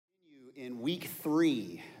In week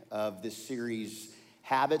 3 of this series,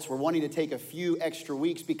 Habits. We're wanting to take a few extra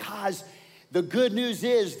weeks because the good news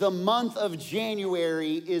is the month of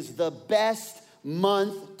January is the best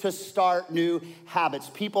month to start new habits.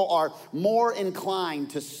 People are more inclined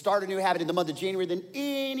to start a new habit in the month of January than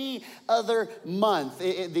any other month.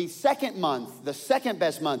 The second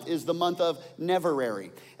best month is the month of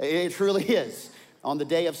Neverary. It truly is. On the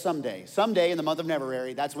day of someday in the month of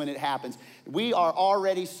Neverary, that's when it happens. We are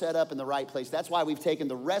already set up in the right place. That's why we've taken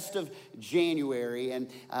the rest of January and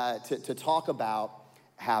to talk about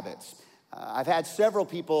habits. I've had several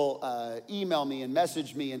people email me and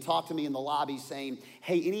message me and talk to me in the lobby saying,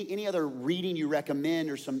 hey, any other reading you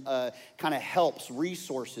recommend or some kind of helps,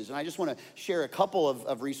 resources? And I just want to share a couple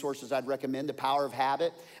of resources I'd recommend. The Power of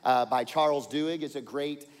Habit by Charles Duhigg is a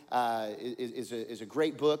great is a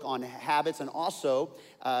great book on habits, and also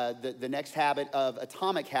the next habit of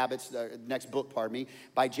Atomic Habits, next book,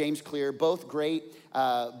 by James Clear. Both great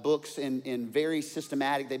books and very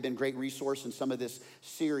systematic. They've been great resource in some of this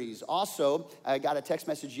series. Also, I got a text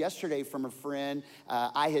message yesterday from a friend.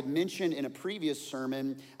 I had mentioned in a previous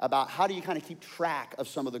sermon about how do you kind of keep track of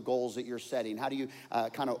some of the goals that you're setting? How do you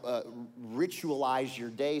kind of ritualize your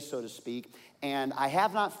day, so to speak? And I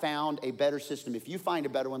have not found a better system. If you find a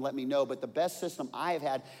better one, let me know. But the best system I have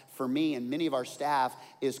had for me and many of our staff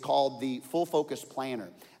is called the Full Focus Planner.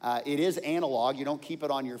 It is analog. You don't keep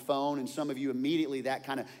it on your phone. And some of you immediately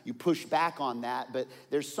you push back on that. But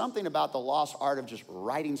there's something about the lost art of just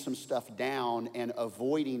writing some stuff down and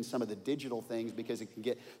avoiding some of the digital things because it can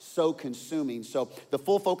get so consuming. So the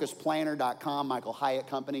fullfocusplanner.com, Michael Hyatt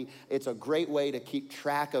Company, it's a great way to keep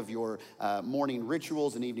track of your morning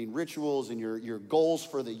rituals and evening rituals and your goals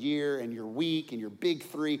for the year and your week and your big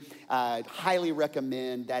 3. I'd highly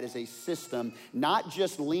recommend. That is a system, not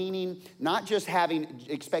just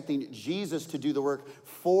expecting Jesus to do the work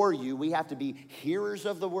for you. We have to be hearers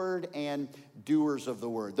of the word and doers of the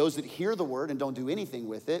word. Those that hear the word and don't do anything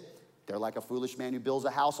with it, they're like a foolish man who builds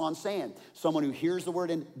a house on sand. Someone who hears the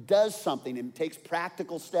word and does something and takes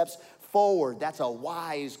practical steps forward. That's a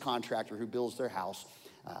wise contractor who builds their house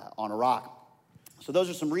on a rock. So those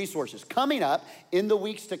are some resources. Coming up in the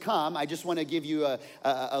weeks to come, I just want to give you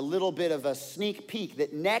a little bit of a sneak peek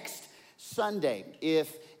that next Sunday,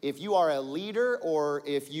 if you are a leader or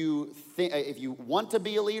if you want to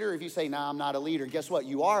be a leader, if you say, I'm not a leader, guess what?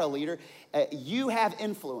 You are a leader. You have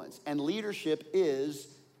influence, and leadership is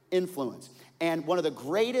influence. And one of the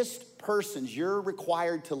greatest persons you're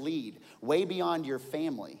required to lead, way beyond your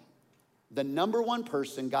family, the number one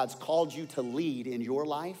person God's called you to lead in your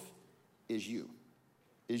life is you.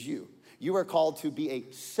 You are called to be a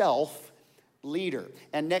self-leader.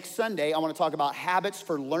 And next Sunday, I want to talk about habits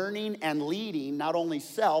for learning and leading, not only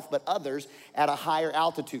self, but others at a higher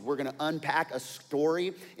altitude. We're going to unpack a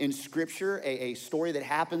story in Scripture, a story that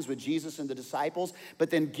happens with Jesus and the disciples, but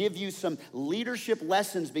then give you some leadership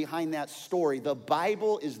lessons behind that story. The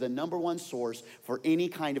Bible is the number one source for any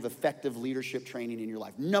kind of effective leadership training in your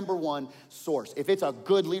life. Number one source. If it's a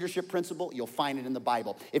good leadership principle, you'll find it in the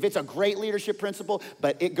Bible. If it's a great leadership principle,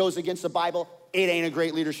 but it goes against the Bible, it ain't a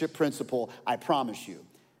great leadership principle, I promise you.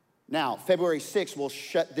 Now, February 6th, we'll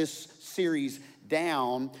shut this series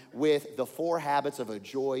down with the 4 habits of a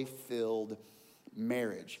joy-filled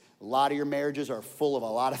marriage. A lot of your marriages are full of a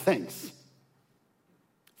lot of things.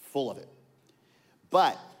 Full of it.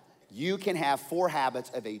 But you can have 4 habits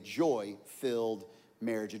of a joy-filled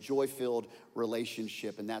marriage, a joy-filled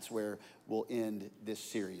relationship, and that's where we'll end this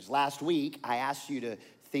series. Last week, I asked you to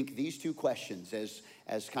think these 2 questions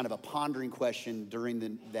as kind of a pondering question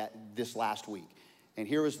during this last week. And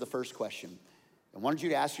here was the first question. I wanted you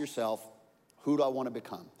to ask yourself, who do I want to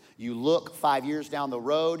become? You look 5 years down the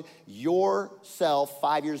road, yourself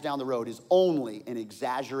 5 years down the road is only an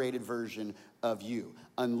exaggerated version of you.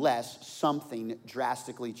 Unless something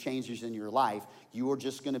drastically changes in your life, you are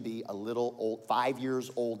just going to be a little old, 5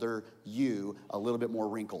 years older you, a little bit more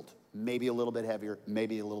wrinkled, maybe a little bit heavier,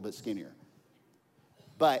 maybe a little bit skinnier.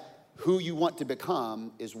 But who you want to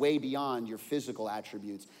become is way beyond your physical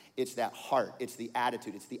attributes. It's that heart, it's the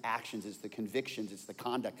attitude, it's the actions, it's the convictions, it's the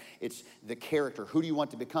conduct, it's the character. Who do you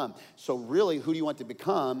want to become? So really, who do you want to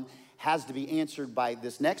become has to be answered by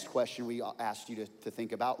this next question we asked you to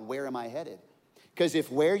think about. Where am I headed? Because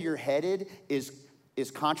if where you're headed is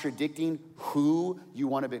contradicting who you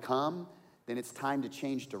want to become, then it's time to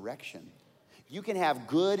change direction. You can have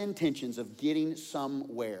good intentions of getting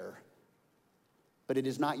somewhere, but it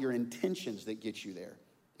is not your intentions that get you there.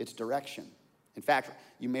 It's direction. In fact,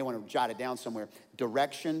 you may want to jot it down somewhere.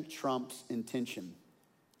 Direction trumps intention.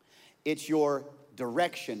 It's your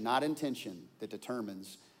direction, not intention, that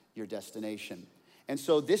determines your destination. And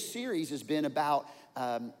so this series has been about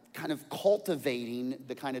kind of cultivating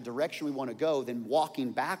the kind of direction we want to go, then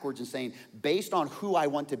walking backwards and saying, based on who I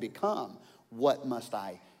want to become, what must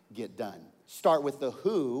I get done? Start with the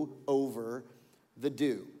who over the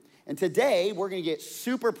do. And today, we're gonna get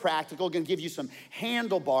super practical, gonna give you some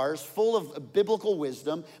handlebars full of biblical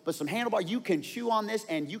wisdom, but some handlebars, you can chew on this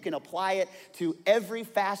and you can apply it to every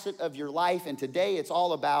facet of your life. And today, it's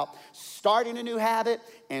all about starting a new habit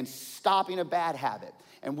and stopping a bad habit.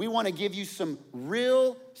 And we wanna give you some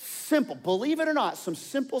real simple, believe it or not, some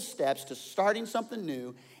simple steps to starting something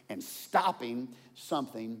new and stopping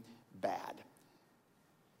something bad.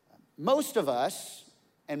 Most of us,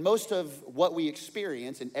 and most of what we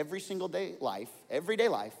experience in every single day life, everyday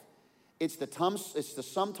life, it's the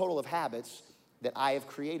sum total of habits that I have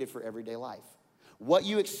created for everyday life. What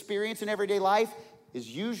you experience in everyday life is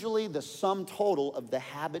usually the sum total of the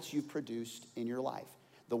habits you've produced in your life.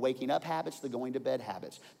 The waking up habits, the going to bed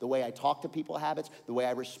habits, the way I talk to people habits, the way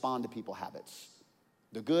I respond to people habits.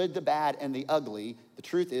 The good, the bad, and the ugly. The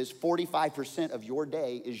truth is 45% of your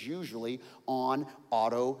day is usually on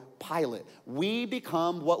autopilot. We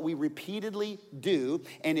become what we repeatedly do,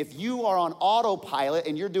 and if you are on autopilot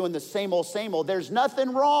and you're doing the same old, there's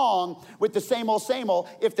nothing wrong with the same old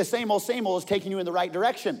if the same old is taking you in the right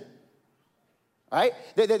direction. All right?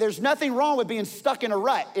 There's nothing wrong with being stuck in a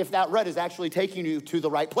rut if that rut is actually taking you to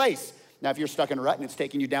the right place. Now, if you're stuck in a rut and it's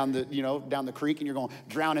taking you down the creek and you're going to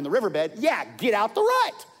drown in the riverbed, yeah, get out the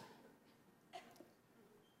rut.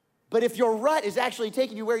 But if your rut is actually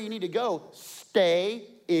taking you where you need to go, stay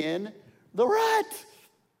in the rut.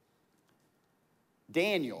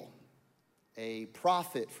 Daniel, a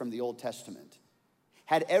prophet from the Old Testament,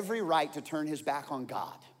 had every right to turn his back on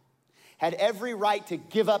God, had every right to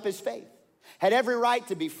give up his faith, had every right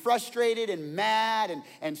to be frustrated and mad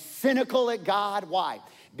and cynical at God. Why?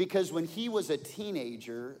 Because when he was a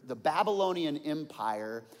teenager, the Babylonian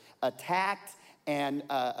Empire attacked and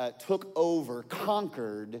took over,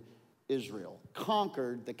 conquered Israel,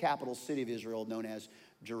 conquered the capital city of Israel known as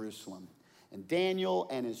Jerusalem. And Daniel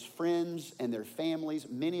and his friends and their families,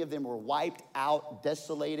 many of them were wiped out,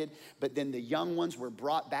 desolated, but then the young ones were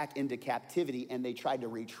brought back into captivity and they tried to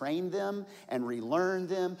retrain them and relearn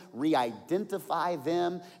them, re-identify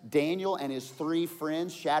them. Daniel and his three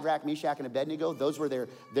friends, Shadrach, Meshach, and Abednego, those were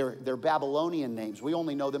their Babylonian names. We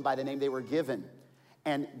only know them by the name they were given.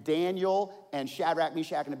 And Daniel and Shadrach,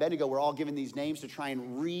 Meshach, and Abednego were all given these names to try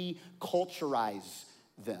and reculturize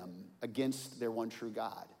them against their one true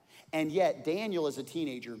God. And yet, Daniel, as a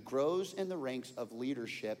teenager, grows in the ranks of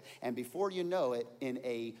leadership. And before you know it, in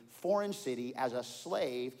a foreign city, as a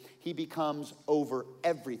slave, he becomes over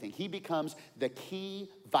everything. He becomes the key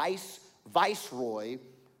viceroy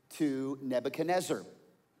to Nebuchadnezzar.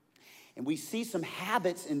 And we see some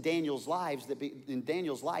habits in Daniel's life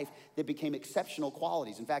that became exceptional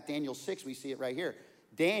qualities. In fact, Daniel 6, we see it right here.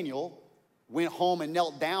 Daniel went home and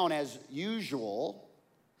knelt down as usual.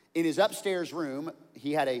 In his upstairs room,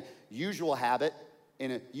 he had a usual habit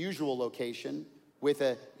in a usual location with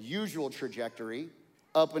a usual trajectory,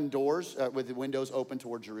 open doors with the windows open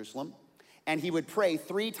toward Jerusalem. And he would pray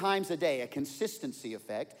 3 times a day, a consistency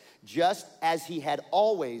effect, just as he had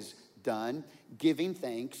always done, giving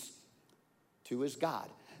thanks to his God.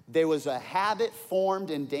 There was a habit formed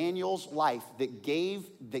in Daniel's life that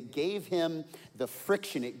gave him the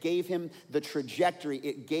friction, it gave him the trajectory,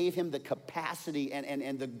 it gave him the capacity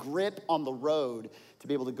and the grip on the road to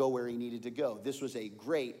be able to go where he needed to go. This was a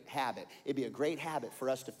great habit. It'd be a great habit for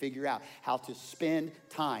us to figure out how to spend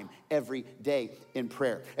time every day in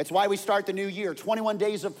prayer. It's why we start the new year, 21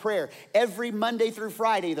 days of prayer. Every Monday through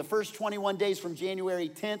Friday, the first 21 days from January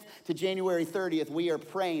 10th to January 30th, we are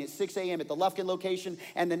praying at 6 a.m. at the Lufkin location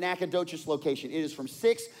and the Nacogdoches location. It is from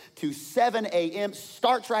 6 to 7 a.m.,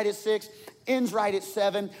 starts right at 6, ends right at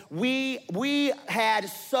 7. We had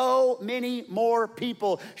so many more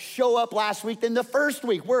people show up last week than the first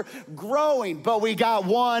week. We're growing, but we got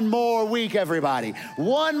one more week, everybody.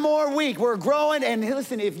 One more week. We're growing, and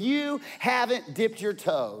listen, if you haven't dipped your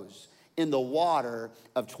toes in the water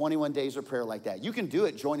of 21 days of prayer like that, you can do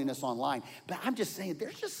it joining us online. But I'm just saying,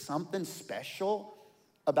 there's just something special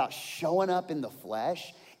about showing up in the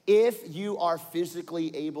flesh if you are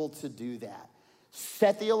physically able to do that.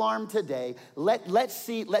 Set the alarm today. Let's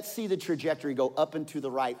see the trajectory go up and to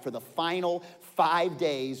the right for the final 5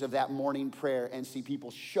 days of that morning prayer and see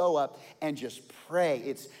people show up and just pray.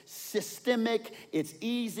 It's systemic. It's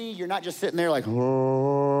easy. You're not just sitting there like,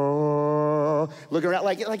 oh, looking around.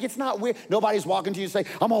 Like it's not weird. Nobody's walking to you and say,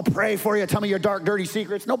 I'm going to pray for you. Tell me your dark, dirty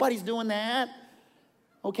secrets. Nobody's doing that.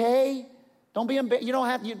 Okay? Don't be embarrassed. You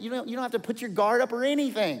don't have to put your guard up or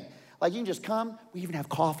anything. Like, you can just come. We even have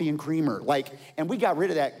coffee and creamer. Like, and we got rid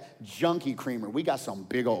of that junky creamer. We got some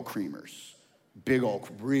big old creamers. Big old,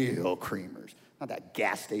 real creamers. Not that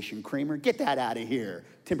gas station creamer. Get that out of here,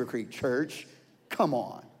 Timber Creek Church. Come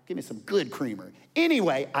on. Give me some good creamer.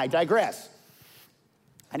 Anyway, I digress.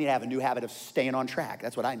 I need to have a new habit of staying on track.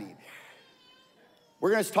 That's what I need. We're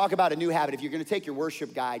going to talk about a new habit. If you're going to take your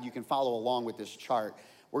worship guide, you can follow along with this chart.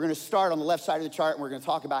 We're going to start on the left side of the chart, and we're going to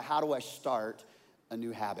talk about how do I start a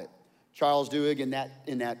new habit. Charles Duhigg,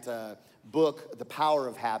 in that book, The Power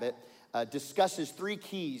of Habit, discusses 3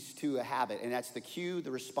 keys to a habit, and that's the cue,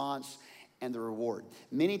 the response, and the reward.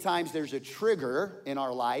 Many times there's a trigger in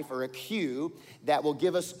our life or a cue that will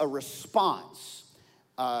give us a response.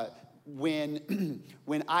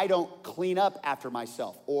 When I don't clean up after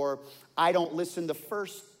myself, or I don't listen the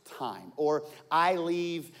first time, or I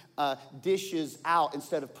leave dishes out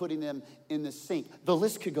instead of putting them in the sink. The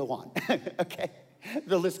list could go on, okay?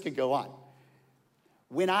 The list could go on.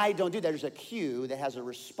 When I don't do that, there's a cue that has a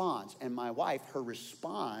response, and my wife, her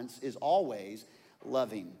response is always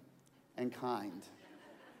loving and kind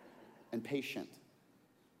and patient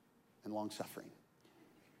and long-suffering.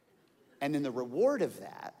 And then the reward of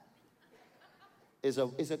that is a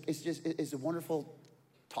wonderful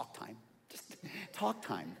talk time. Just talk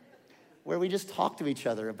time, where we just talk to each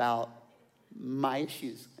other about my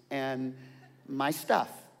issues and my stuff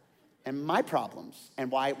and my problems and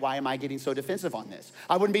why am I getting so defensive on this?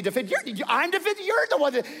 I wouldn't be defensive. I'm defensive. You're the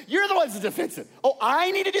one that's defensive. Oh,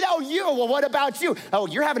 I need to do that. Oh, you. Well, what about you? Oh,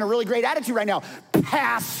 you're having a really great attitude right now,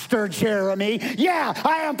 Pastor Jeremy. Yeah,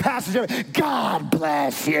 I am Pastor Jeremy. God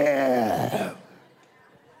bless you.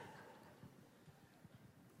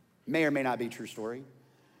 May or may not be true story.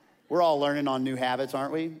 We're all learning on new habits,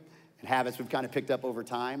 aren't we? And habits we've kind of picked up over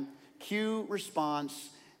time. Cue, response,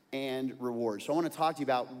 and reward. So I want to talk to you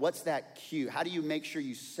about what's that cue? How do you make sure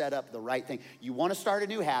you set up the right thing? You want to start a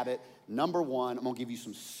new habit. Number one, I'm going to give you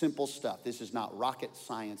some simple stuff. This is not rocket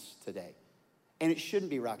science today. And it shouldn't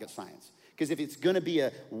be rocket science. Because if it's going to be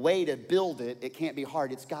a way to build it, it can't be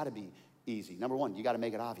hard. It's got to be easy. Number one, you got to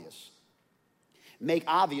make it obvious. Make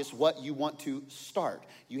obvious what you want to start.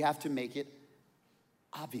 You have to make it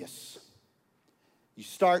obvious. You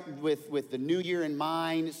start with the new year in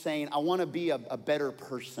mind, saying, I want to be a better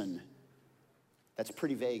person. That's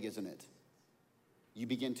pretty vague, isn't it? You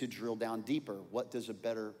begin to drill down deeper. What does a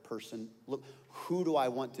better person look? Who do I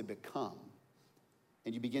want to become?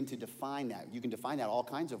 And you begin to define that. You can define that all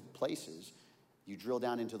kinds of places. You drill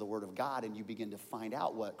down into the Word of God, and you begin to find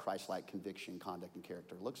out what Christ-like conviction, conduct, and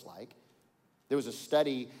character looks like. There was a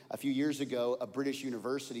study a few years ago. A British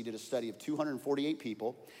university did a study of 248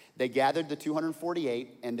 people. They gathered the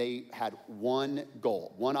 248, and they had one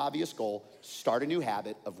goal, one obvious goal: start a new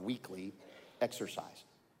habit of weekly exercise.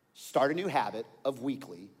 Start a new habit of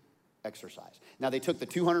weekly exercise. Now, they took the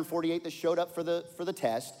 248 that showed up for the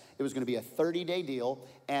test. It was going to be a 30-day deal,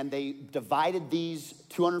 and they divided these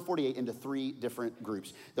 248 into 3 different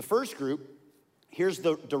groups. The first group, here's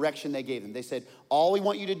the direction they gave them. They said, all we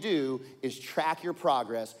want you to do is track your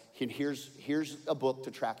progress, and here's a book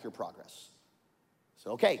to track your progress.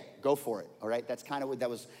 So, okay, go for it, all right? That's kind of what it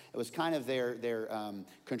was kind of their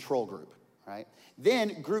control group, right?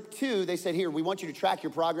 Then group 2, they said, here, we want you to track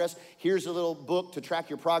your progress. Here's a little book to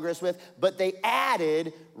track your progress with. But they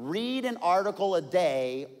added, read an article a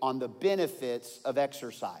day on the benefits of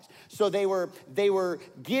exercise. So they were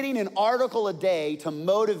getting an article a day to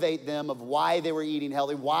motivate them of why they were eating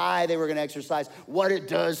healthy, why they were going to exercise, what it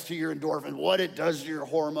does to your endorphin, what it does to your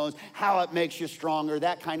hormones, how it makes you stronger,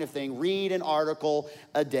 that kind of thing. Read an article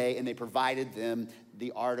a day, and they provided them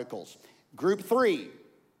the articles. Group 3,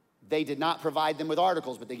 they did not provide them with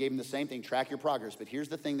articles, but they gave them the same thing, track your progress. But here's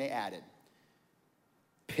the thing they added.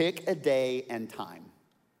 Pick a day and time.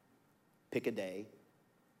 Pick a day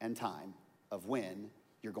and time of when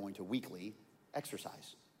you're going to weekly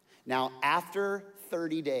exercise. Now, after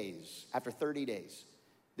 30 days,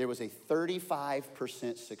 there was a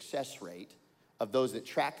 35% success rate of those that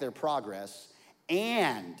tracked their progress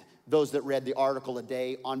and those that read the article a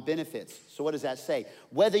day on benefits. So what does that say?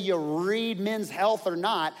 Whether you read Men's Health or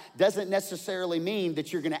not doesn't necessarily mean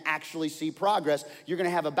that you're going to actually see progress. You're going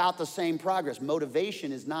to have about the same progress.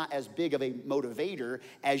 Motivation is not as big of a motivator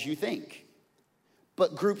as you think.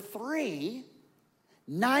 But group 3,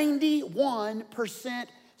 91%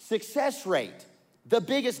 success rate. The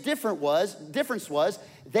biggest difference was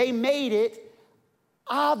they made it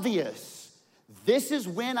obvious. This is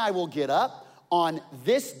when I will get up on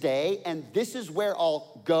this day, and this is where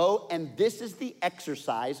I'll go, and this is the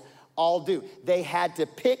exercise I'll do. They had to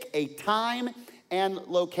pick a time and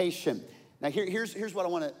location. Now, here's what I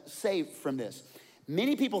want to say from this.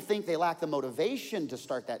 Many people think they lack the motivation to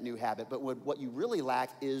start that new habit, but what you really lack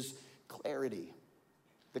is clarity,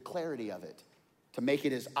 the clarity of it, to make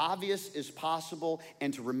it as obvious as possible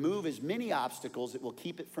and to remove as many obstacles that will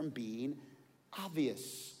keep it from being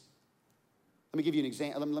obvious. Let me give you an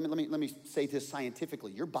example. Let me say this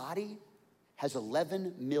scientifically. Your body has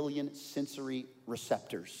 11 million sensory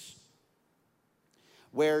receptors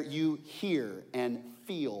where you hear and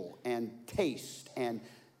feel and taste and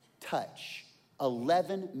touch.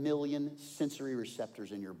 11 million sensory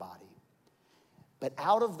receptors in your body. But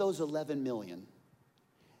out of those 11 million,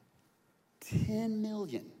 10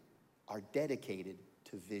 million are dedicated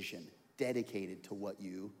to vision, dedicated to what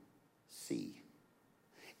you see.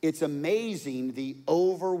 It's amazing the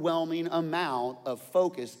overwhelming amount of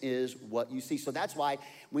focus is what you see. So that's why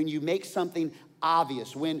when you make something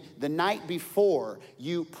obvious, when the night before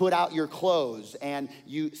you put out your clothes and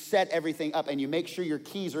you set everything up and you make sure your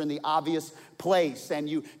keys are in the obvious place and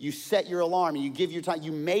you set your alarm and you give your time,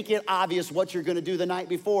 you make it obvious what you're gonna do the night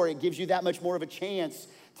before. It gives you that much more of a chance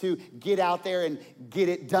to get out there and get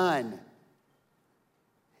it done.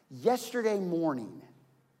 Yesterday morning,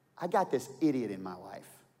 I got this idiot in my life.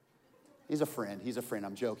 He's a friend,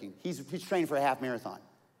 I'm joking. He's training for a half marathon.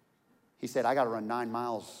 He said, I gotta run 9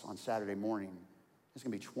 miles on Saturday morning. It's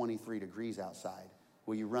gonna be 23 degrees outside.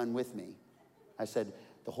 Will you run with me? I said,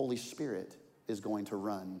 the Holy Spirit is going to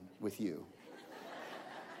run with you.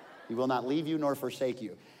 He will not leave you nor forsake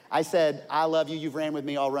you. I said, I love you, you've ran with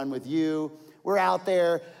me, I'll run with you. We're out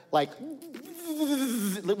there like,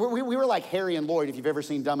 we were like Harry and Lloyd, if you've ever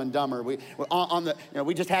seen Dumb and Dumber. We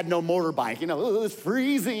just had no motorbike, it was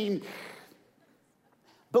freezing.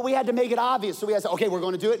 But we had to make it obvious. So we had to say, okay, we're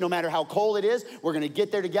going to do it no matter how cold it is. We're going to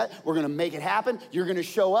get there together. We're going to make it happen. You're going to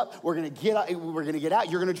show up. We're going to get out.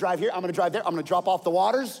 You're going to drive here. I'm going to drive there. I'm going to drop off the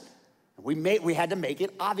waters. We had to make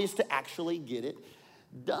it obvious to actually get it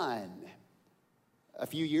done. A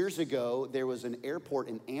few years ago, there was an airport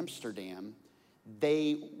in Amsterdam.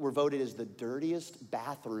 They were voted as the dirtiest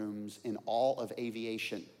bathrooms in all of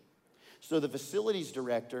aviation. So the facilities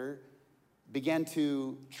director began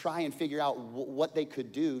to try and figure out what they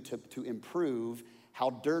could do to improve how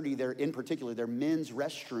dirty in particular, their men's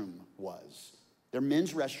restroom was. Their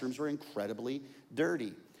men's restrooms were incredibly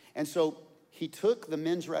dirty. And so he took the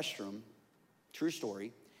men's restroom, true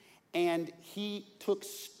story, and he took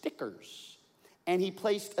stickers and he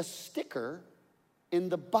placed a sticker in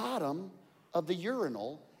the bottom of the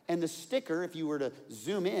urinal, and the sticker, if you were to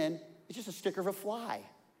zoom in, it's just a sticker of a fly.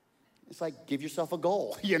 It's like, give yourself a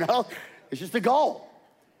goal, It's just a goal.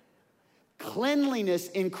 Cleanliness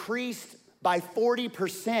increased by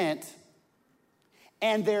 40%,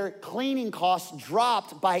 and their cleaning costs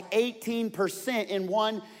dropped by 18% in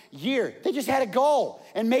 1 year. They just had a goal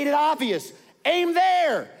and made it obvious. Aim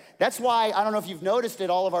there. That's why, I don't know if you've noticed at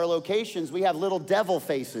all of our locations, we have little devil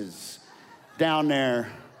faces down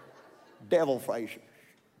there. Devil faces.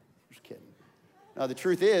 Just kidding. No, the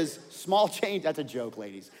truth is, small change, that's a joke,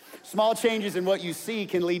 ladies. Small changes in what you see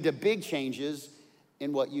can lead to big changes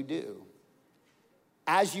in what you do.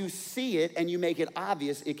 As you see it and you make it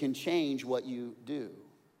obvious, it can change what you do.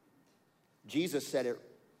 Jesus said it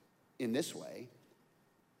in this way.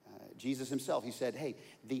 Jesus himself, he said, hey,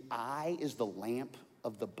 the eye is the lamp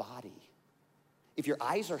of the body. If your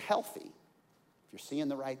eyes are healthy, if you're seeing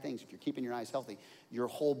the right things, if you're keeping your eyes healthy, your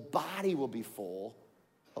whole body will be full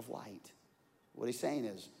of light. What he's saying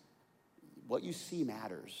is, what you see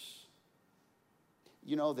matters.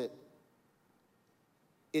 You know that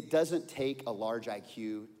it doesn't take a large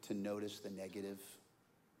IQ to notice the negative.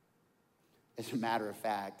 As a matter of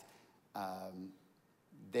fact,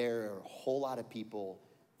 there are a whole lot of people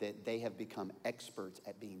that they have become experts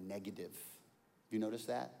at being negative. You notice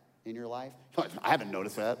that in your life? I haven't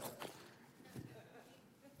noticed that.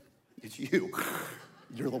 It's you.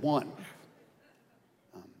 You're the one.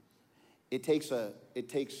 It takes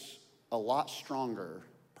a lot stronger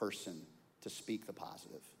person to speak the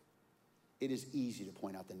positive. It is easy to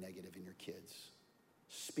point out the negative in your kids.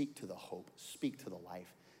 Speak to the hope. Speak to the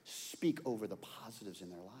life. Speak over the positives in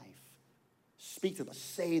their life.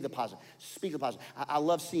 Say the positive. Speak the positive. I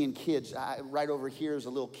love seeing kids. Right over here is a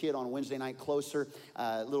little kid on Wednesday night closer.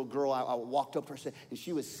 A little girl, I walked up to her and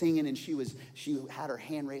she was singing and she had her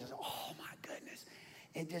hand raised. I said, oh my goodness.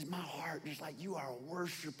 It just, my heart, just like, you are a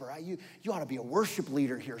worshiper. You ought to be a worship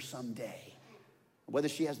leader here someday. Whether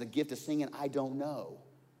she has the gift of singing, I don't know.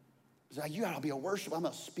 It's like, you ought to be a worshiper. I'm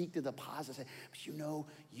going to speak to the positive. But you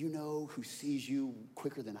know who sees you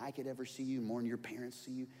quicker than I could ever see you, more than your parents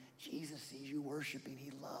see you. Jesus sees you worshiping.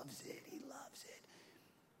 He loves it. He loves it.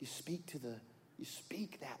 You speak to You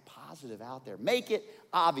speak that positive out there. Make it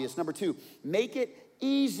obvious. Number 2, make it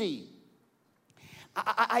easy.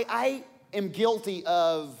 I am guilty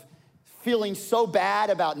of feeling so bad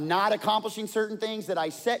about not accomplishing certain things that I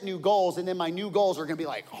set new goals, and then my new goals are gonna be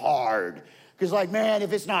like hard. Because like, man,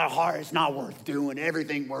 if it's not hard, it's not worth doing.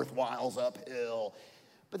 Everything worthwhile's uphill.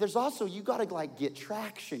 But there's also, you gotta like get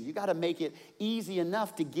traction. You gotta make it easy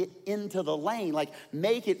enough to get into the lane. Like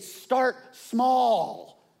make it start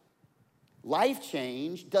small. Life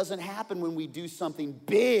change doesn't happen when we do something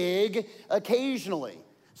big occasionally.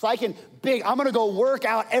 So I'm gonna go work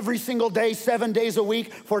out every single day, 7 days a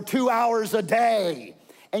week for 2 hours a day.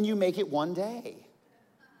 And you make it one day.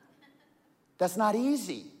 That's not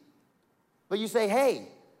easy. But you say, hey,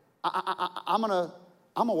 I'm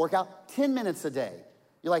gonna work out 10 minutes a day.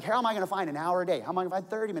 You're like, how am I gonna find an hour a day? How am I gonna find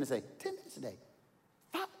 30 minutes a day? 10 minutes a day.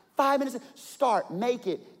 5 minutes a day. Start, make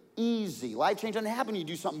it easy. Life change doesn't happen when you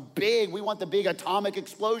do something big. We want the big atomic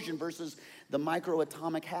explosion versus the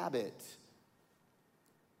microatomic habit.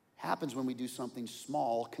 Happens when we do something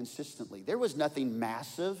small consistently. There was nothing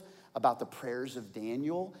massive about the prayers of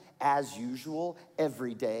Daniel, as usual,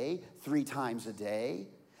 every day, 3 times a day.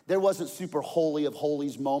 There wasn't super holy of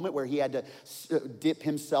holies moment where he had to dip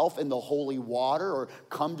himself in the holy water or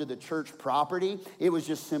come to the church property. It was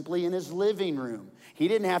just simply in his living room. He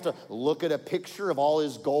didn't have to look at a picture of all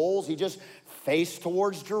his goals. He just faced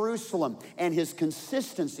towards Jerusalem. And his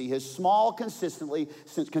consistency, his small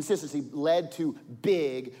consistency led to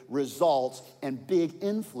big results and big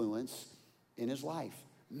influence in his life.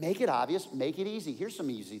 Make it obvious, make it easy. Here's some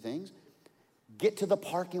easy things. Get to the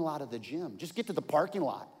parking lot of the gym. Just get to the parking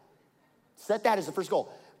lot. Set that as the first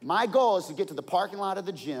goal. My goal is to get to the parking lot of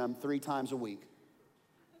the gym 3 times a week.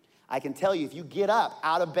 I can tell you, if you get up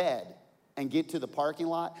out of bed and get to the parking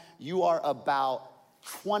lot, you are about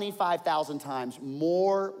 25,000 times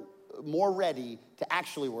more ready to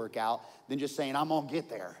actually work out than just saying, I'm gonna get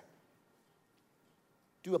there.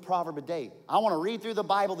 Do a proverb a day. I wanna read through the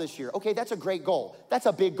Bible this year. Okay, that's a great goal. That's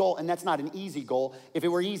a big goal, and that's not an easy goal. If it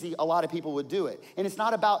were easy, a lot of people would do it. And it's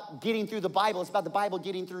not about getting through the Bible, it's about the Bible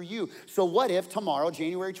getting through you. So what if tomorrow,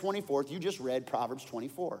 January 24th, you just read Proverbs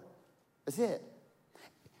 24? That's it.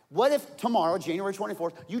 What if tomorrow, January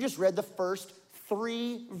 24th, you just read the first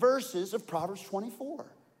 3 verses of Proverbs 24?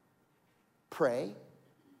 Pray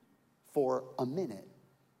for a minute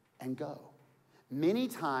and go. Many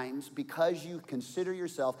times, because you consider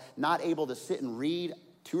yourself not able to sit and read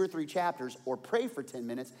 2 or 3 chapters or pray for 10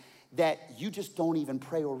 minutes, that you just don't even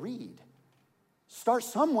pray or read. Start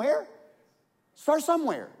somewhere. Start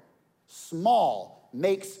somewhere. Small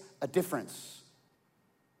makes a difference.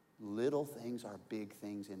 Little things are big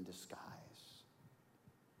things in disguise.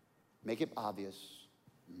 Make it obvious.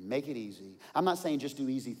 Make it easy. I'm not saying just do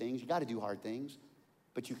easy things. You got to do hard things.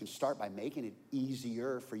 But you can start by making it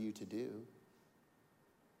easier for you to do.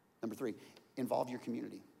 Number 3, involve your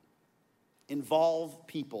community. Involve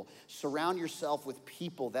people. Surround yourself with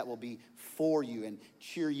people that will be for you and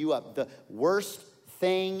cheer you up. The worst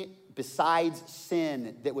thing besides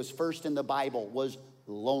sin that was first in the Bible was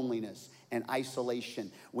loneliness and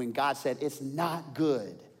isolation. When God said, it's not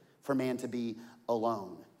good for man to be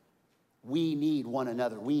alone. We need one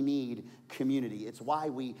another. We need community. It's why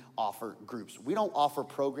we offer groups. We don't offer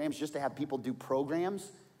programs just to have people do programs.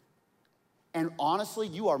 And honestly,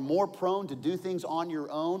 you are more prone to do things on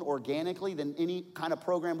your own organically than any kind of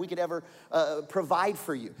program we could ever provide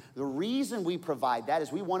for you. The reason we provide that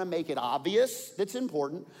is we want to make it obvious that's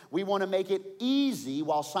important. We want to make it easy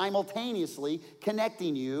while simultaneously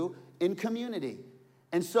connecting you in community.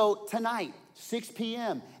 And so tonight, 6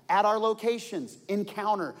 p.m., at our locations,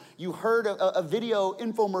 Encounter. You heard a video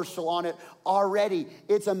infomercial on it already.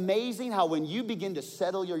 It's amazing how when you begin to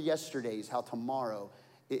settle your yesterdays, how tomorrow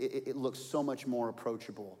it looks so much more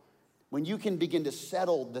approachable. When you can begin to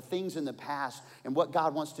settle the things in the past and what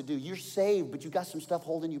God wants to do, you're saved, but you got some stuff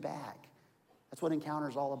holding you back. That's what Encounter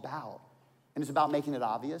is all about. And it's about making it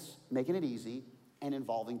obvious, making it easy, and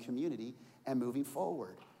involving community and moving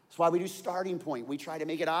forward. That's why we do Starting Point. We try to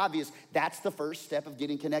make it obvious. That's the first step of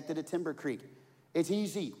getting connected to Timber Creek. It's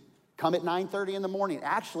easy. Come at 9:30 in the morning.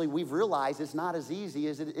 Actually, we've realized it's not as easy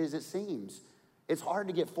as it seems. It's hard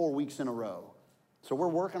to get 4 weeks in a row. So we're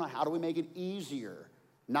working on how do we make it easier,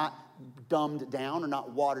 not dumbed down or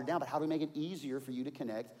not watered down, but how do we make it easier for you to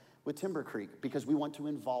connect with Timber Creek? Because we want to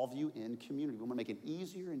involve you in community. We want to make it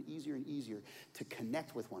easier and easier and easier to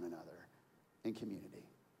connect with one another in community.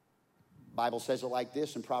 The Bible says it like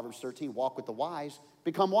this in Proverbs 13, walk with the wise,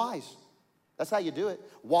 become wise. That's how you do it.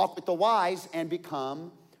 Walk with the wise and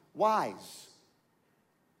become wise.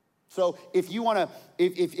 So if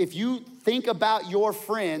you think about your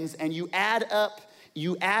friends and you add up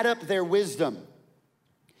their wisdom,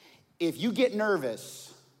 if you get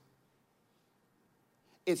nervous,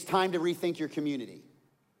 it's time to rethink your community.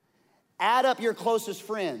 Add up your closest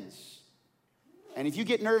friends. And if you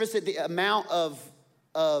get nervous at the amount of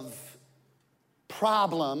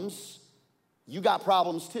problems, you got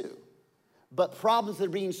problems too. But problems that are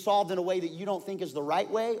being solved in a way that you don't think is the right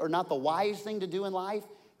way or not the wise thing to do in life,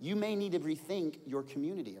 you may need to rethink your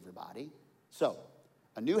community, everybody. So,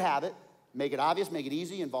 a new habit, make it obvious, make it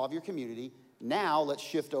easy, involve your community. Now, let's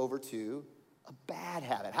shift over to a bad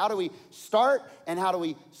habit. How do we start and how do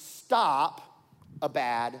we stop a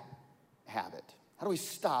bad habit? How do we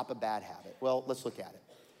stop a bad habit? Well, let's look at it.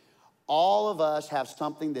 All of us have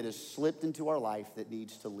something that has slipped into our life that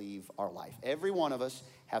needs to leave our life. Every one of us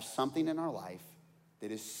have something in our life that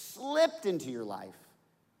has slipped into your life,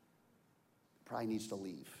 probably needs to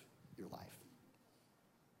leave your life.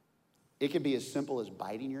 It could be as simple as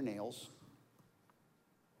biting your nails.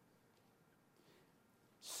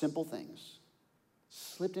 Simple things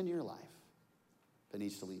slipped into your life that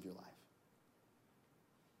needs to leave your life.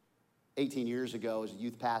 18 years ago, I was a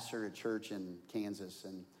youth pastor at a church in Kansas,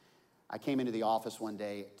 and I came into the office one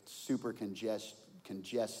day, super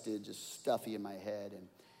congested, just stuffy in my head, and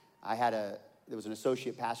there was an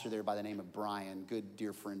associate pastor there by the name of Brian, good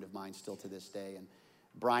dear friend of mine still to this day, and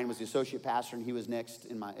Brian was the associate pastor, and he was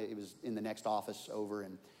in the next office over,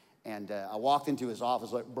 and I walked into his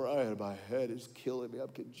office like, Brian, my head is killing me, I'm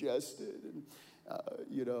congested, and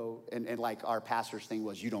and like our pastor's thing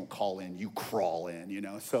was, you don't call in, you crawl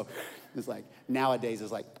in, so it's like, nowadays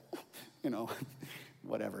it's like,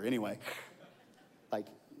 whatever, anyway, like,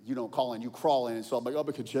 you don't call in, you crawl in, and so I'm like,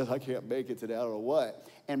 I can't make it today, I don't know what,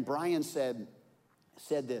 and Brian said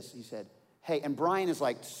this, he said, hey, and Brian is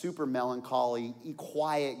like super melancholy,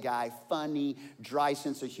 quiet guy, funny, dry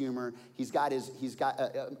sense of humor. His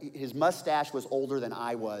mustache was older than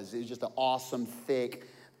I was. It was just an awesome, thick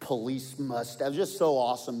police mustache. It was just so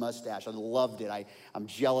awesome mustache. I loved it. I'm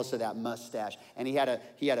jealous of that mustache. And he had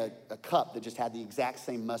a cup that just had the exact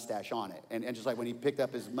same mustache on it. And just like when he picked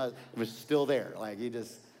up his mustache, it was still there. Like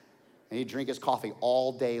he'd drink his coffee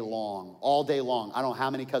all day long. All day long. I don't know how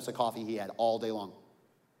many cups of coffee he had all day long.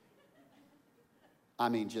 I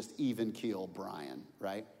mean, just even keel Brian,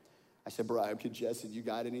 right? I said, Brian, I'm congested. You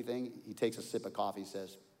got anything? He takes a sip of coffee,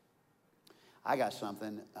 says, I got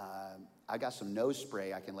something. I got some nose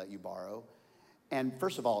spray I can let you borrow. And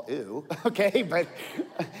first of all, ew, okay?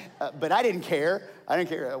 But I didn't care.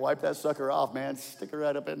 I wiped that sucker off, man. Stick it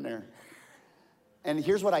right up in there. And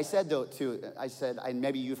here's what I said, though, too. I said, and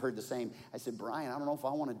maybe you've heard the same. I said, Brian, I don't know if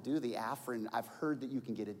I want to do the Afrin. I've heard that you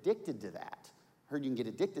can get addicted to that. Heard you can get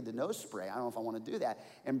addicted to nose spray. I don't know if I want to do that.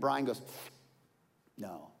 And Brian goes,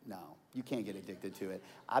 no, you can't get addicted to it.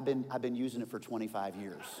 I've been using it for 25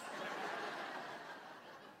 years.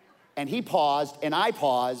 And he paused, and I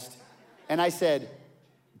paused, and I said,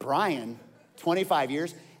 Brian, 25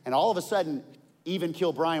 years? And all of a sudden, even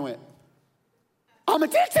keel Brian went, I'm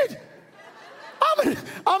addicted.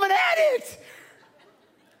 I'm an addict.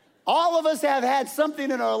 All of us have had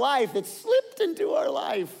something in our life that slipped into our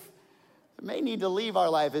life. May need to leave our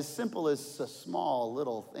life, as simple as a small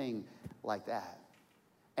little thing like that.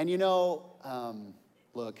 And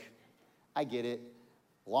look, I get it.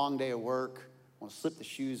 Long day of work, want to slip the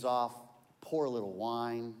shoes off, pour a little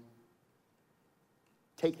wine,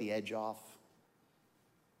 take the edge off.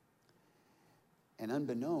 And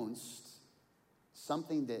unbeknownst,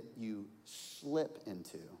 something that you slip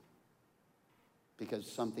into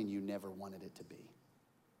because something you never wanted it to be.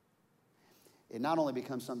 It not only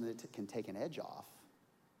becomes something that can take an edge off,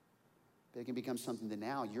 but it can become something that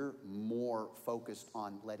now you're more focused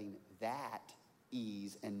on letting that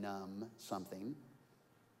ease and numb something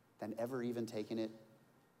than ever even taking it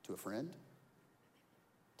to a friend,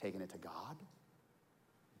 taking it to God,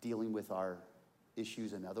 dealing with our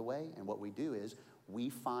issues another way. And what we do is we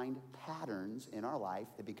find patterns in our life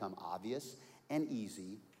that become obvious and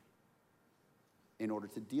easy in order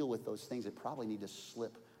to deal with those things that probably need to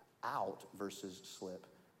slip out versus slip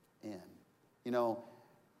in.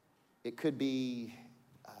 It could be,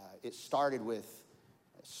 it started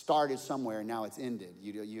somewhere and now it's ended.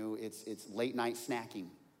 It's late night snacking.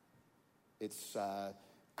 It's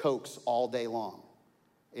Cokes all day long.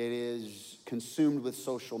 It is consumed with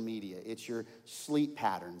social media. It's your sleep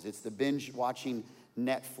patterns. It's the binge watching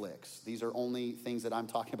Netflix. These are only things that I'm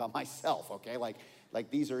talking about myself, okay? Like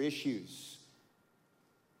these are issues.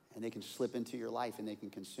 And they can slip into your life, and they can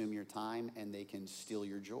consume your time, and they can steal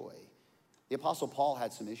your joy. The Apostle Paul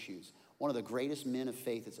had some issues. one of the greatest men of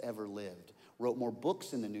faith that's ever lived, wrote more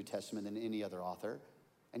books in the New Testament than any other author.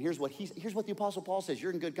 And here's what the Apostle Paul says.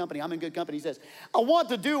 You're in good company. I'm in good company. He says, I want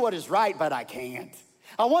to do what is right, but I can't.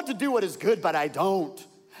 I want to do what is good, but I don't.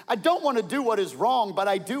 I don't want to do what is wrong, but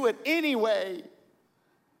I do it anyway.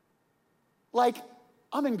 Like,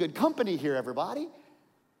 I'm in good company here, everybody.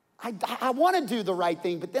 I want to do the right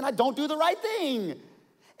thing, but then I don't do the right thing.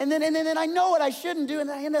 And then I know what I shouldn't do,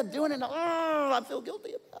 and I end up doing it, and I feel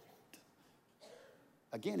guilty about it.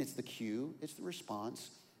 Again, it's the cue, it's the response,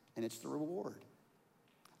 and it's the reward.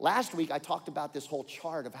 Last week, I talked about this whole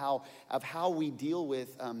chart of how we deal with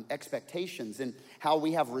expectations and how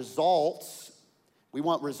we have results. We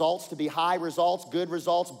want results to be high results, good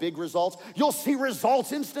results, big results. You'll see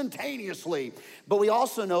results instantaneously. But we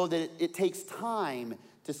also know that it takes time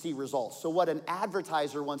to see results. So what an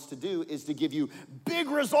advertiser wants to do is to give you big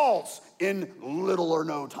results in little or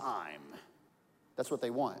no time. That's what they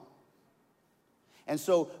want. And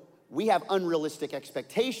so we have unrealistic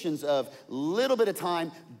expectations of little bit of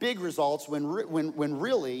time, big results, when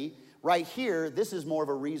really, right here, this is more of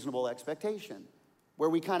a reasonable expectation. Where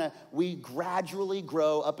we gradually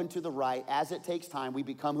grow up and to the right. As it takes time, we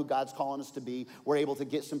become who God's calling us to be. We're able to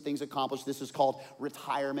get some things accomplished. This is called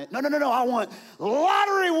retirement. No, I want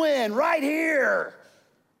lottery win right here.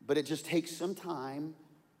 But it just takes some time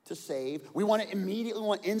to save. We want it immediately. We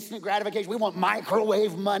want instant gratification. We want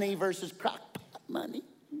microwave money versus crock pot money.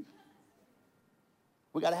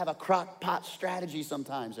 We got to have a crock pot strategy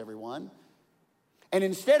sometimes, everyone. And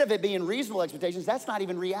instead of it being reasonable expectations, that's not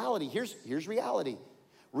even reality. Here's reality.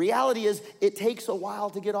 Reality is it takes a while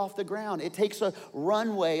to get off the ground. It takes a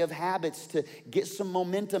runway of habits to get some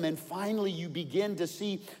momentum, and finally you begin to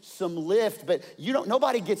see some lift. But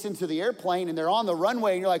nobody gets into the airplane and they're on the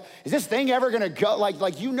runway and you're like, is this thing ever gonna go? Like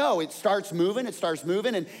it starts moving,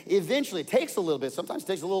 and eventually it takes a little bit. Sometimes it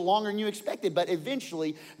takes a little longer than you expected, but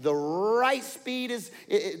eventually the right speed,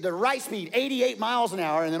 88 miles an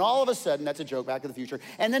hour, and then all of a sudden, that's a joke, Back to the Future,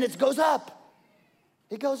 and then it goes up.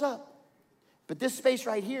 It goes up. But this space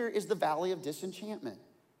right here is the valley of disenchantment.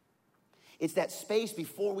 It's that space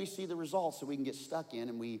before we see the results that we can get stuck in,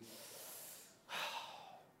 and we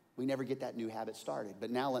never get that new habit started. But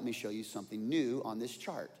now let me show you something new on this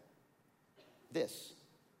chart.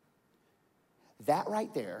 That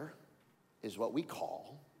right there is what we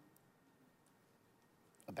call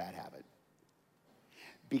a bad habit,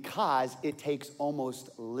 because it takes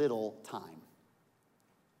almost little time.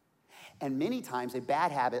 And many times a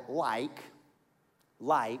bad habit like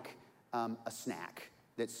a snack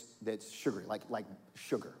that's sugary, like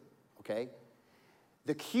sugar, okay?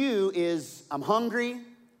 The cue is I'm hungry.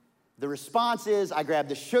 The response is I grab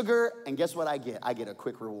the sugar, and guess what I get? I get a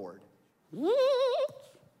quick reward.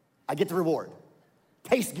 I get the reward.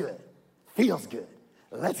 Tastes good, feels good.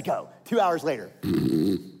 Let's go. 2 hours later.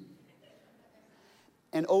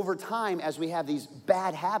 And over time, as we have these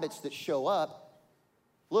bad habits that show up,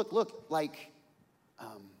 look, like,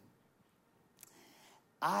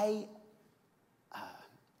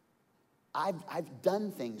 I've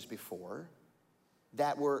done things before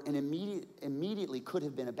that were immediately could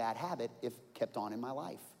have been a bad habit if kept on in my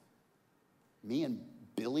life. Me and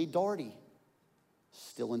Billy Daugherty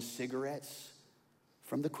stealing cigarettes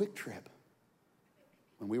from the Quick Trip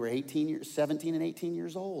when we were 17 and 18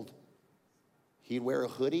 years old. He'd wear a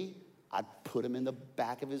hoodie. I'd put him in the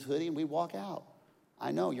back of his hoodie and we'd walk out.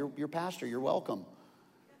 I know, you're pastor, you're welcome.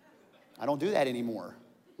 I don't do that anymore,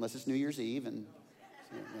 unless it's New Year's Eve, and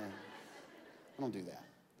yeah, I don't do that.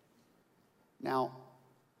 Now,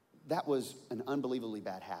 that was an unbelievably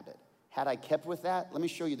bad habit. Had I kept with that, let me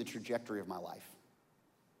show you the trajectory of my life.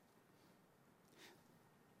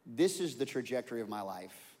 This is the trajectory of my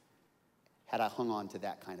life had I hung on to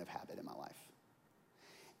that kind of habit in my life.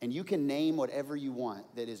 And you can name whatever you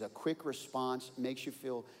want that is a quick response, makes you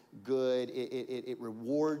feel good, it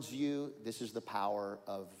rewards you. This is the power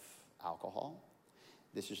of alcohol.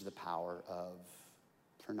 This is the power of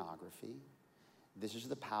pornography. This is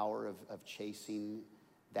the power of chasing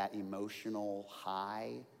that emotional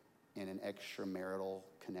high in an extramarital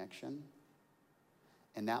connection.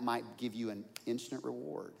 And that might give you an instant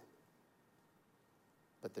reward.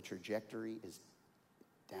 But the trajectory is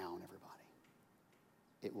down, everybody.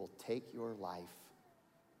 It will take your life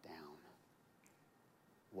down.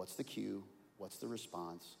 What's the cue? What's the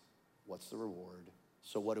response? What's the reward?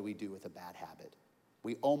 So what do we do with a bad habit?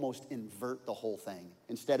 We almost invert the whole thing.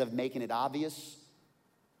 Instead of making it obvious,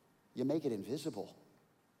 you make it invisible.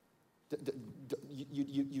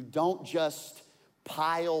 You don't just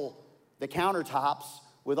pile the countertops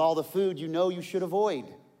with all the food you know you should avoid.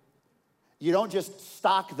 You don't just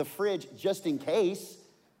stock the fridge just in case.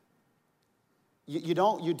 You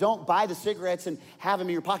don't buy the cigarettes and have them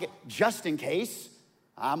in your pocket just in case.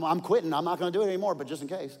 I'm quitting. I'm not going to do it anymore, but just in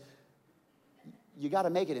case. You got to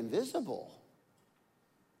make it invisible.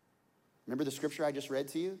 Remember the scripture I just read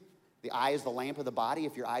to you? The eye is the lamp of the body.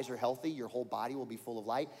 If your eyes are healthy, your whole body will be full of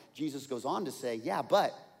light. Jesus goes on to say, yeah,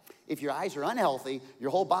 but if your eyes are unhealthy, your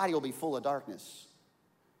whole body will be full of darkness.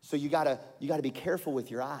 So you gotta be careful with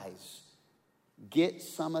your eyes. Get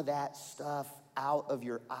some of that stuff out of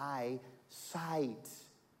your eyesight.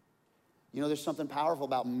 You know, there's something powerful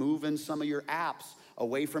about moving some of your apps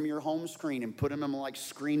away from your home screen and putting them on like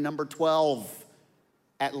screen number 12.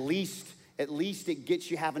 At least it gets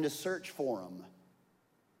you having to search for them.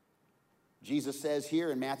 Jesus says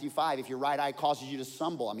here in Matthew 5, if your right eye causes you to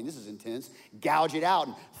stumble, I mean, this is intense, gouge it out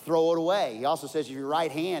and throw it away. He also says if your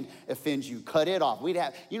right hand offends you, cut it off.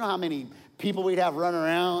 You know how many people we'd have running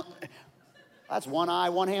around? That's one eye,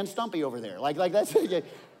 one hand Stumpy over there. Like that's, we'd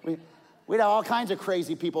have all kinds of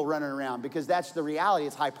crazy people running around because that's the reality.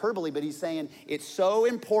 It's hyperbole, but he's saying it's so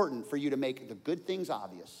important for you to make the good things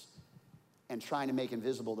obvious and trying to make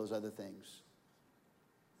invisible those other things.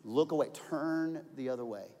 Look away, turn the other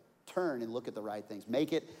way. Turn and look at the right things.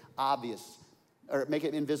 Make it obvious, or make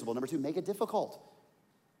it invisible. Number 2, make it difficult.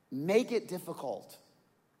 Make it difficult.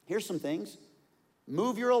 Here's some things.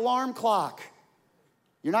 Move your alarm clock.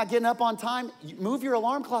 You're not getting up on time, move your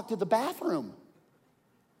alarm clock to the bathroom.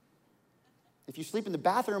 If you sleep in the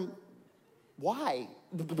bathroom, why?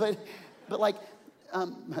 But like,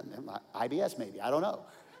 IBS maybe, I don't know.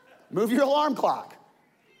 Move your alarm clock.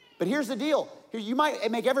 But here's the deal. Here, you might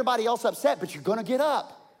make everybody else upset, but you're gonna get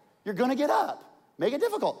up. You're gonna get up. Make it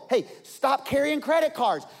difficult. Hey, stop carrying credit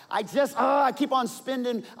cards. I keep on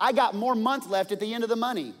spending. I got more month left at the end of the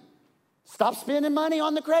money. Stop spending money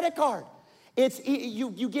on the credit card.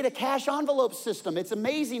 You get a cash envelope system. It's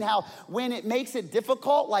amazing how when it makes it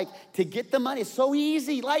difficult, like to get the money, it's so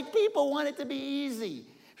easy. Like people want it to be easy.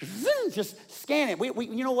 Just scan it.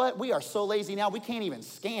 You know what? We are so lazy now, we can't even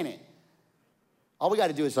scan it. All we got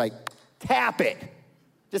to do is like tap it.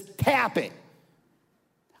 Just tap it.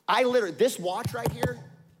 This watch right here,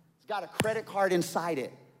 it's got a credit card inside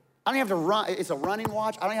it. I don't have to run. It's a running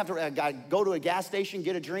watch. I don't have to go to a gas station,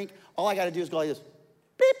 get a drink. All I got to do is go like this.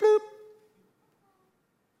 Beep, boop.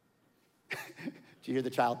 Did you hear the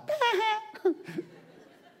child?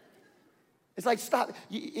 It's like, stop.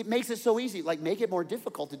 It makes it so easy. Like, make it more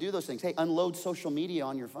difficult to do those things. Hey, unload social media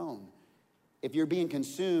on your phone. If you're being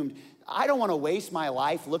consumed, I don't want to waste my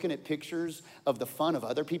life looking at pictures of the fun of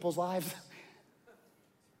other people's lives.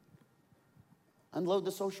 Unload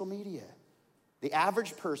the social media. The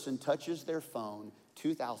average person touches their phone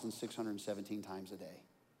 2,617 times a day.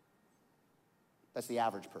 That's the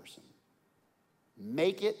average person.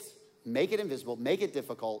 Make it invisible, make it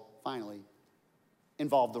difficult, finally,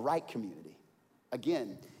 involve the right community.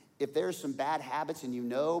 Again, if there's some bad habits and you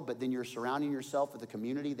know, but then you're surrounding yourself with a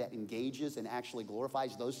community that engages and actually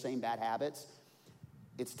glorifies those same bad habits,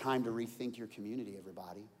 it's time to rethink your community,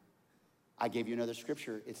 everybody. I gave you another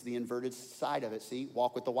scripture. It's the inverted side of it. See,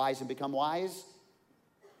 walk with the wise and become wise.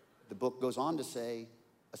 The book goes on to say,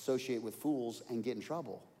 associate with fools and get in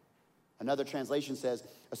trouble. Another translation says,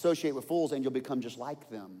 associate with fools and you'll become just like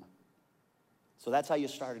them. So that's how you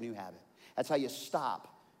start a new habit. That's how you stop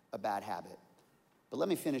a bad habit. But let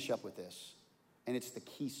me finish up with this, and it's the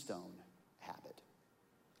keystone habit.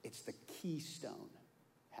 It's the keystone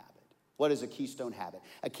habit. What is a keystone habit?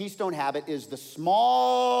 A keystone habit is the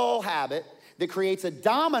small habit that creates a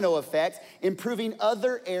domino effect, improving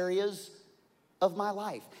other areas of my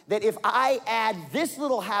life. That if I add this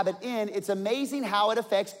little habit in, it's amazing how it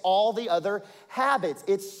affects all the other habits.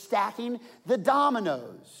 It's stacking the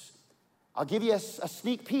dominoes. I'll give you a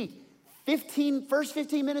sneak peek. First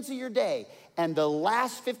 15 minutes of your day and the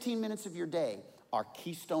last 15 minutes of your day are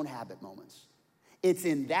keystone habit moments. It's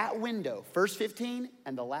in that window, first 15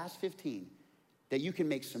 and the last 15, that you can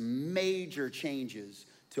make some major changes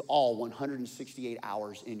to all 168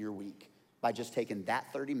 hours in your week by just taking that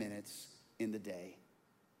 30 minutes in the day.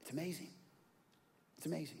 It's amazing. It's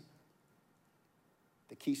amazing.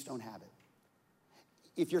 The keystone habit.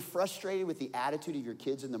 If you're frustrated with the attitude of your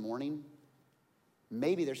kids in the morning,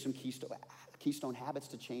 maybe there's some keystone habits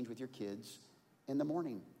to change with your kids in the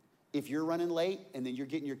morning. If you're running late and then you're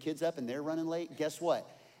getting your kids up and they're running late, guess what?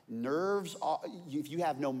 If you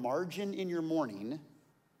have no margin in your morning,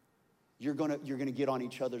 you're gonna get on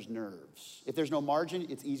each other's nerves. If there's no margin,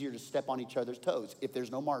 it's easier to step on each other's toes. If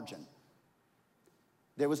there's no margin.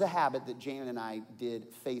 There was a habit that Jan and I did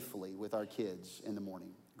faithfully with our kids in the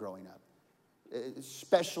morning growing up,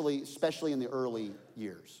 especially in the early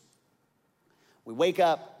years. We wake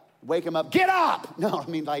them up, get up! No, I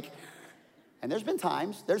mean like, And there's been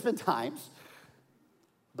times,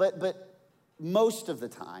 but most of the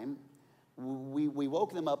time, we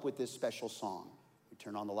woke them up with this special song. We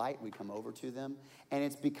turn on the light, we come over to them, and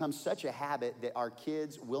it's become such a habit that our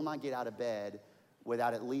kids will not get out of bed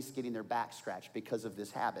without at least getting their back scratched because of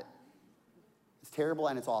this habit. It's terrible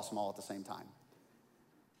and it's awesome all at the same time.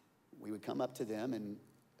 We would come up to them and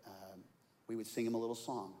we would sing them a little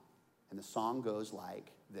song. And the song goes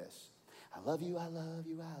like this. I love you, I love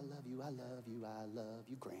you, I love you, I love you, I love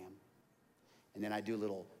you, Graham. And then I do a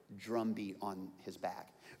little drum beat on his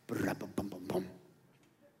back. And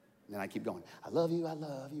then I keep going. I love you, I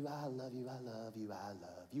love you, I love you, I love you, I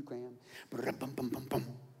love you, Graham.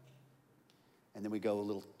 And then we go a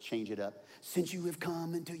little, change it up. Since you have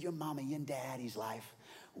come into your mommy and daddy's life,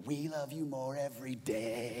 we love you more every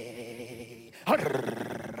day.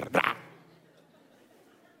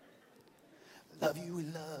 Love you, we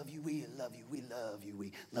love you, we love you, we love you,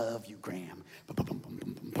 we love you, Graham.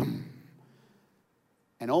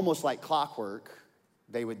 And almost like clockwork,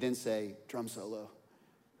 they would then say, drum solo.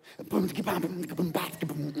 You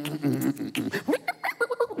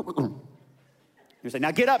say, now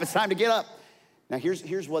get up, it's time to get up. Now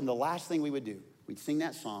here's one, the last thing we would do. We'd sing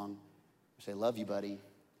that song, we'd say, love you, buddy,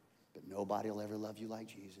 but nobody will ever love you like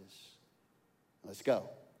Jesus. Let's go.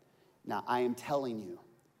 Now, I am telling you,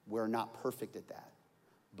 we're not perfect at that.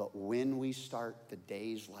 But when we start the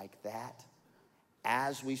days like that,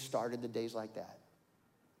 as we started the days like that,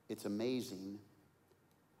 it's amazing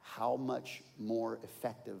how much more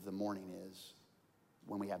effective the morning is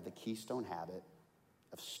when we have the keystone habit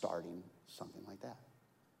of starting something like that.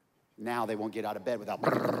 Now they won't get out of bed without,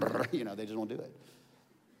 they just won't do it.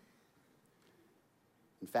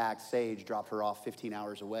 In fact, Sage dropped her off 15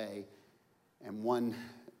 hours away, and one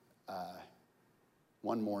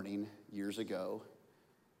morning, years ago,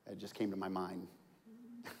 it just came to my mind.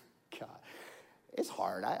 God, it's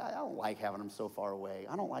hard. I don't like having them so far away.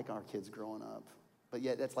 I don't like our kids growing up. But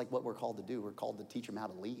yet, that's like what we're called to do. We're called to teach them how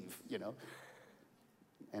to leave,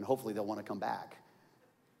 And hopefully they'll want to come back.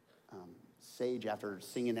 Sage, after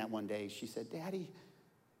singing that one day, she said, Daddy,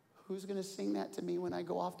 who's going to sing that to me when I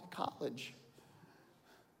go off to college?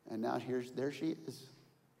 And now there she is.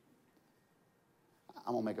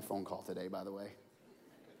 I'm going to make a phone call today, by the way.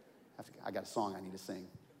 I got a song I need to sing.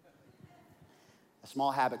 A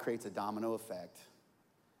small habit creates a domino effect.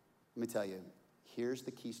 Let me tell you, here's the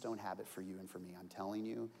keystone habit for you and for me. I'm telling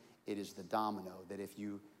you, it is the domino that if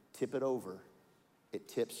you tip it over, it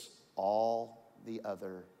tips all the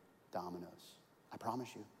other dominoes. I promise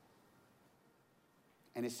you.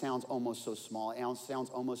 And it sounds almost so small. It sounds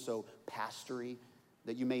almost so pastory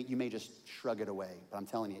that you may just shrug it away. But I'm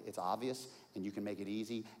telling you, it's obvious, and you can make it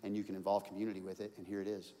easy, and you can involve community with it. And here it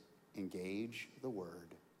is. Engage the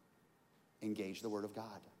Word. Engage the Word of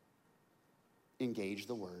God. Engage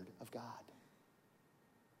the Word of God.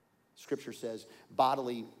 Scripture says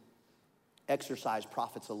bodily exercise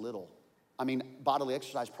profits a little. Bodily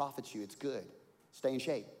exercise profits you. It's good. Stay in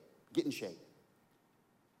shape. Get in shape.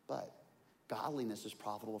 But godliness is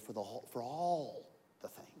profitable for all the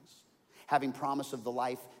things, having promise of the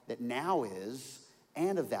life that now is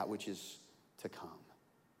and of that which is to come.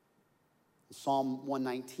 Psalm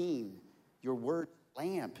 119, your word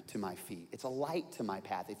lamp to my feet. It's a light to my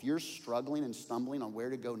path. If you're struggling and stumbling on where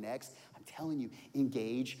to go next, I'm telling you,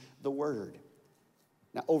 engage the word.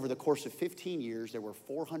 Now, over the course of 15 years, there were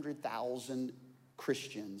 400,000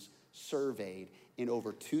 Christians surveyed in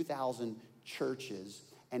over 2,000 churches.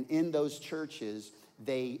 And in those churches,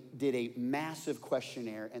 they did a massive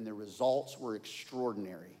questionnaire, and the results were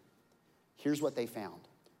extraordinary. Here's what they found.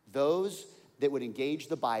 Those that would engage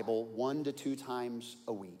the Bible 1 to 2 times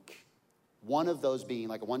a week. One of those being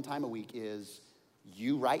like 1 time a week is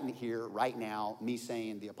you right here, right now, me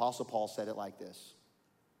saying the Apostle Paul said it like this.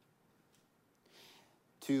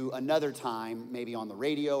 To another time, maybe on the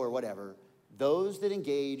radio or whatever, those that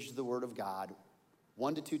engage the Word of God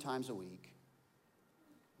 1 to 2 times a week,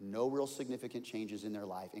 no real significant changes in their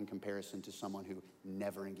life in comparison to someone who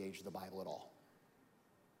never engaged the Bible at all.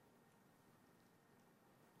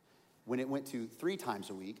 When it went to 3 times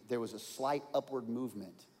a week, there was a slight upward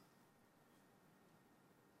movement.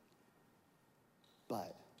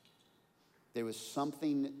 But there was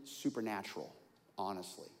something supernatural,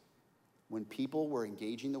 honestly. When people were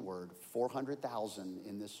engaging the Word, 400,000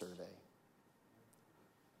 in this survey,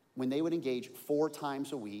 when they would engage 4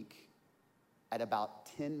 times a week at about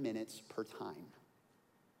 10 minutes per time.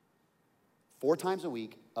 4 times a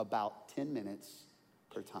week, about 10 minutes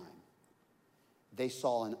per time. They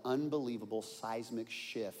saw an unbelievable seismic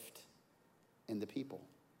shift in the people.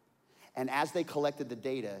 And as they collected the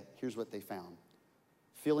data, here's what they found.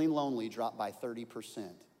 Feeling lonely dropped by 30%.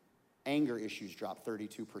 Anger issues dropped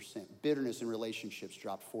 32%. Bitterness in relationships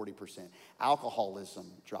dropped 40%.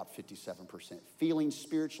 Alcoholism dropped 57%. Feeling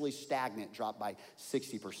spiritually stagnant dropped by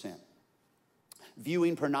 60%.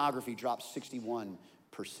 Viewing pornography dropped 61%.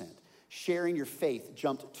 Sharing your faith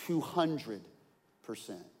jumped 200%.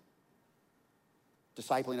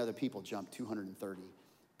 Discipling other people jumped 230%.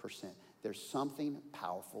 There's something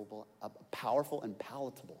powerful and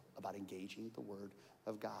palatable about engaging the Word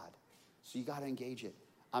of God. So you got to engage it.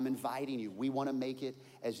 I'm inviting you. We want to make it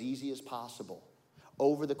as easy as possible.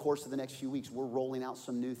 Over the course of the next few weeks, we're rolling out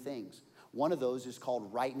some new things. One of those is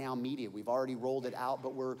called Right Now Media. We've already rolled it out,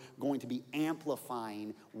 but we're going to be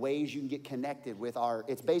amplifying ways you can get connected with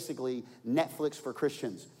it's basically Netflix for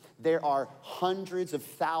Christians. There are hundreds of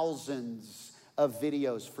thousands of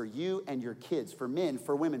videos for you and your kids, for men,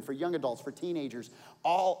 for women, for young adults, for teenagers,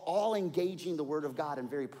 all engaging the Word of God in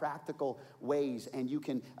very practical ways, and you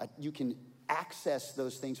can access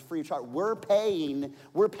those things free of charge. We're paying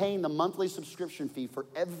the monthly subscription fee for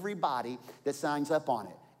everybody that signs up on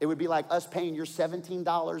it. It would be like us paying your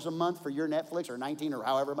 $17 a month for your Netflix, or $19 or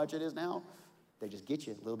however much it is now. They just get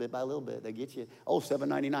you little bit by little bit. They get you,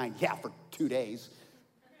 $7.99. Yeah, for 2 days.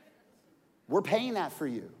 We're paying that for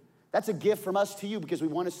you. That's a gift from us to you because we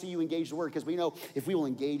want to see you engage the Word, because we know if we will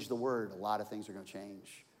engage the Word, a lot of things are going to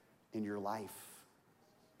change in your life.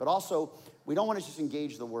 But also, we don't want to just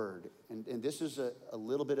engage the Word. And this is a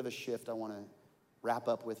little bit of a shift I want to wrap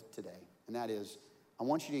up with today. And that is, I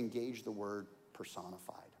want you to engage the Word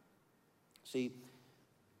personified. See,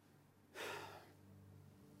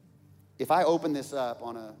 if I open this up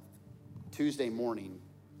on a Tuesday morning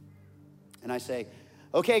and I say,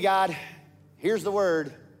 okay, God, here's the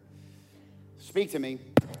Word. Speak to me.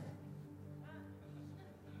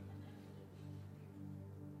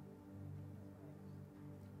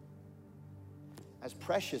 As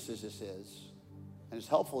precious as this is, and as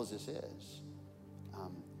helpful as this is,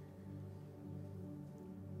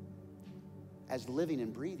 as living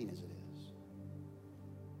and breathing as it is,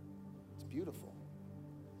 it's beautiful.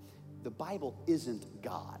 The Bible isn't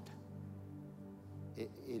God.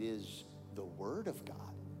 It is the Word of God,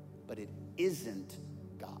 but it isn't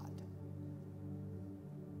God.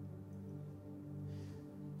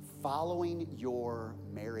 Following your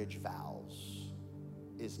marriage vows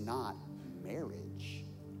is not marriage.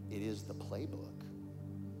 It is the playbook.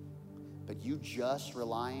 But you just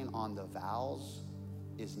relying on the vows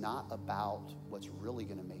is not about what's really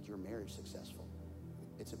going to make your marriage successful.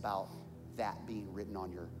 It's about that being written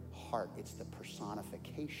on your heart. It's the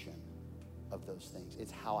personification of those things.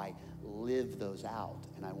 It's how I live those out.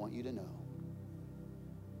 And I want you to know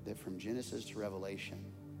that from Genesis to Revelation,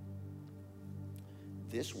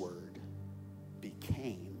 this Word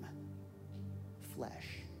became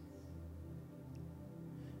flesh.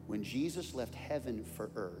 When Jesus left heaven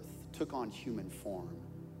for earth, took on human form,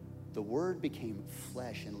 the Word became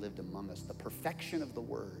flesh and lived among us. The perfection of the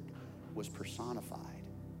Word was personified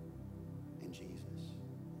in Jesus.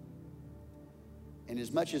 And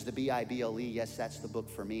as much as the Bible, yes, that's the book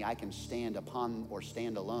for me, I can stand upon or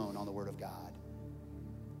stand alone on the Word of God.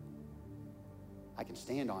 I can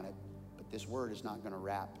stand on it, but this Word is not going to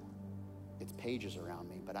wrap its pages around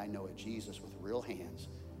me, but I know a Jesus with real hands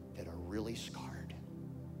that are really scarred,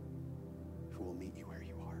 who will meet you where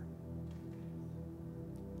you are.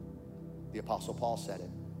 The Apostle Paul said it.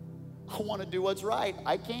 I want to do what's right.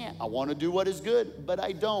 I can't. I want to do what is good, but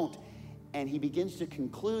I don't. And he begins to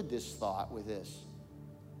conclude this thought with this: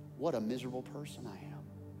 what a miserable person I am.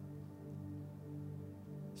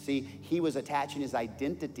 See, he was attaching his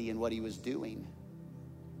identity in what he was doing.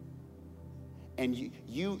 And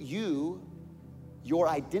your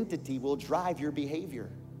identity will drive your behavior.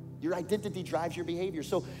 Your identity drives your behavior.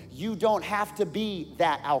 So you don't have to be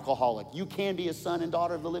that alcoholic. You can be a son and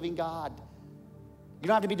daughter of the living God. You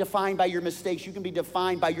don't have to be defined by your mistakes. You can be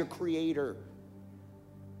defined by your Creator.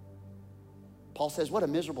 Paul says, what a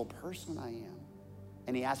miserable person I am.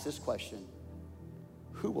 And he asks this question: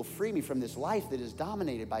 who will free me from this life that is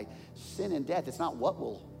dominated by sin and death? It's not what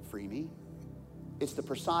will free me. It's the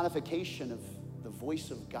personification of the voice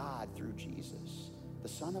of God through Jesus, the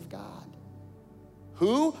Son of God.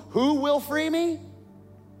 Who will free me?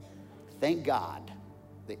 Thank God,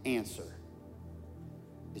 the answer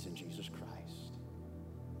is in Jesus Christ.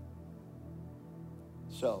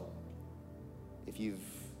 So, if you've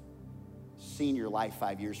seen your life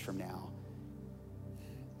 5 years from now,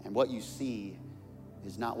 and what you see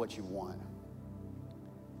is not what you want,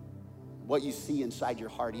 what you see inside your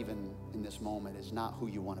heart even in this moment is not who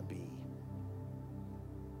you want to be.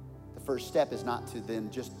 The first step is not to then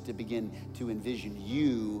just to begin to envision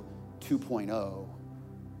you 2.0.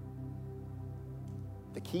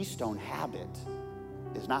 The keystone habit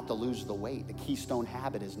is not to lose the weight. The keystone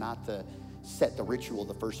habit is not to set the ritual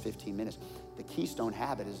the first 15 minutes. The keystone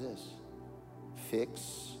habit is this: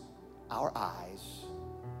 fix our eyes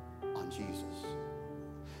on Jesus,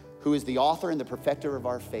 who is the author and the perfecter of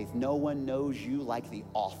our faith. No one knows you like the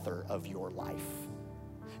author of your life.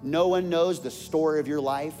 No one knows the story of your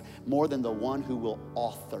life more than the one who will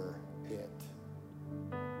author it.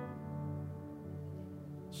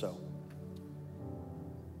 So,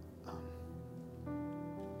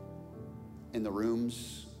 in the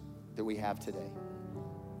rooms that we have today,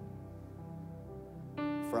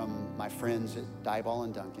 from my friends at Diboll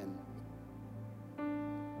and Duncan,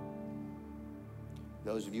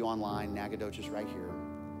 those of you online, Nacogdoches right here,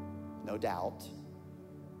 no doubt,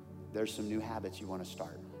 there's some new habits you want to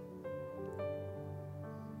start.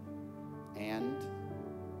 And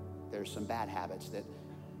there's some bad habits that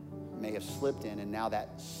may have slipped in, and now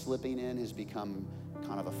that slipping in has become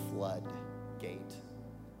kind of a floodgate.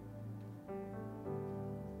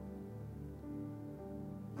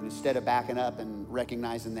 And instead of backing up and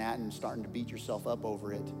recognizing that and starting to beat yourself up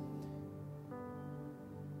over it,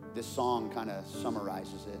 this song kind of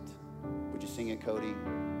summarizes it. Would you sing it, Cody?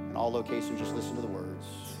 In all locations, just listen to the words.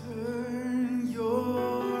 Turn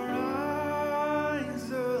your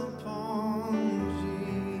eyes upon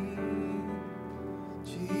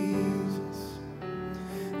Jesus.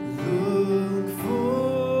 Look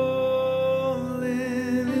full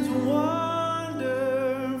in his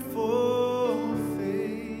wonderful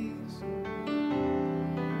face,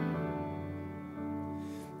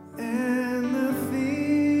 and the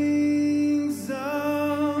things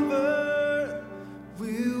of earth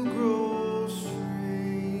will grow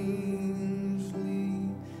strangely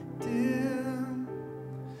dim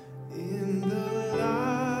in the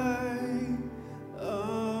light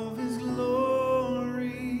of his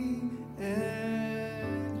glory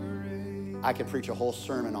and grace. I could preach a whole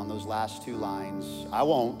sermon on those last two lines. I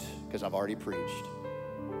won't, because I've already preached.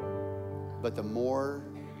 But the more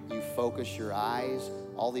you focus your eyes,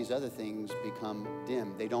 all these other things become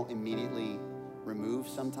dim. They don't immediately remove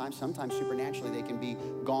sometimes. Sometimes supernaturally they can be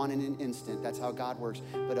gone in an instant. That's how God works.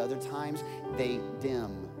 But other times they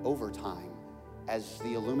dim over time as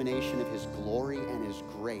the illumination of his glory and his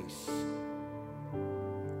grace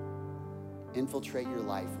infiltrate your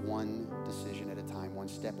life one decision at a time, one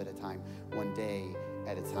step at a time, one day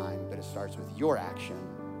at a time. But it starts with your action.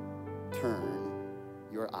 Turn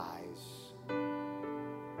your eyes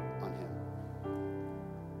on him.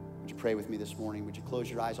 Would you pray with me this morning? Would you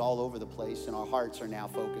close your eyes all over the place? And our hearts are now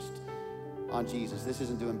focused on Jesus. This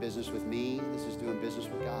isn't doing business with me. This is doing business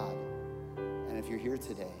with God. And if you're here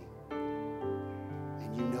today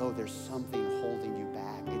and you know there's something holding you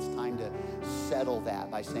back, it's time to settle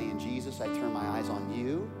that by saying, Jesus, I turn my eyes on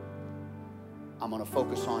you. I'm going to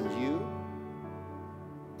focus on you.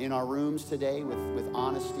 In our rooms today, with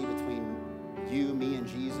honesty between you, me, and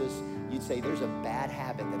Jesus, you'd say there's a bad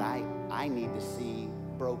habit that I need to see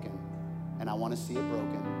broken, and I want to see it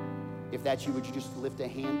broken. If that's you, would you just lift a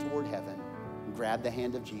hand toward heaven and grab the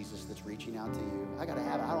hand of Jesus that's reaching out to you? I got to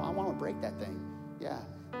have it. I want to break that thing. Yeah.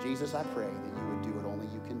 Jesus, I pray that you would do what only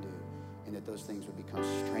you can do, and that those things would become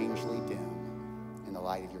strangely dim in the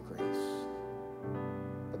light of your grace.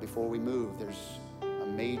 But before we move, there's a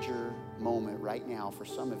major moment right now for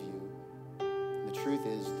some of you. The truth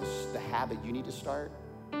is, the habit you need to start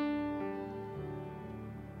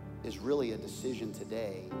is really a decision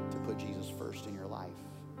today to put Jesus first in your life.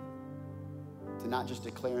 To not just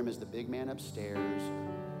declare him as the big man upstairs,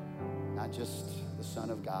 not just the Son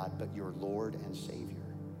of God, but your Lord and Savior.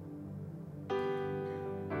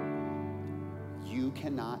 You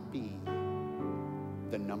cannot be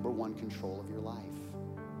the number one control of your life.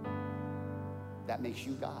 That makes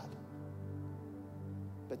you God.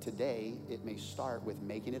 But today, it may start with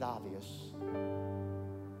making it obvious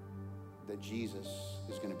that Jesus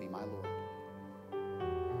is going to be my Lord.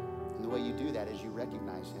 And the way you do that is you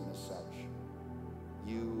recognize him as such.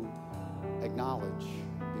 You acknowledge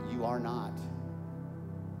that you are not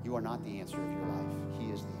the answer of your life.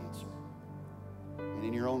 He is the answer. And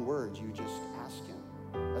in your own words, you just ask him.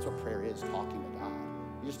 That's what prayer is, talking to God.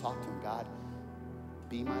 You just talk to him. God,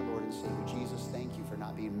 be my Lord and Savior. Jesus, thank you for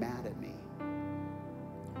not being mad at me,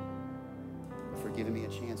 but for giving me a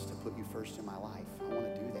chance to put you first in my life. I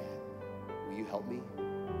want to do that. Will you help me?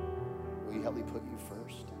 Will you help me put you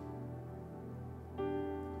first?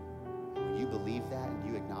 Will you believe that and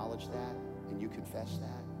you acknowledge that and you confess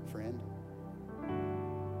that, friend?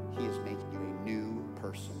 He is making you a new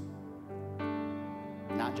person.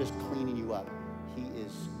 Not just cleaning you up. He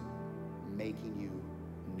is making you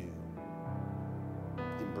new.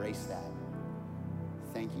 Embrace that.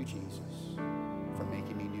 Thank you, Jesus, for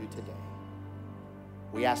making me new today.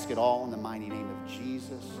 We ask it all in the mighty name of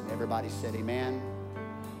Jesus. And everybody said amen.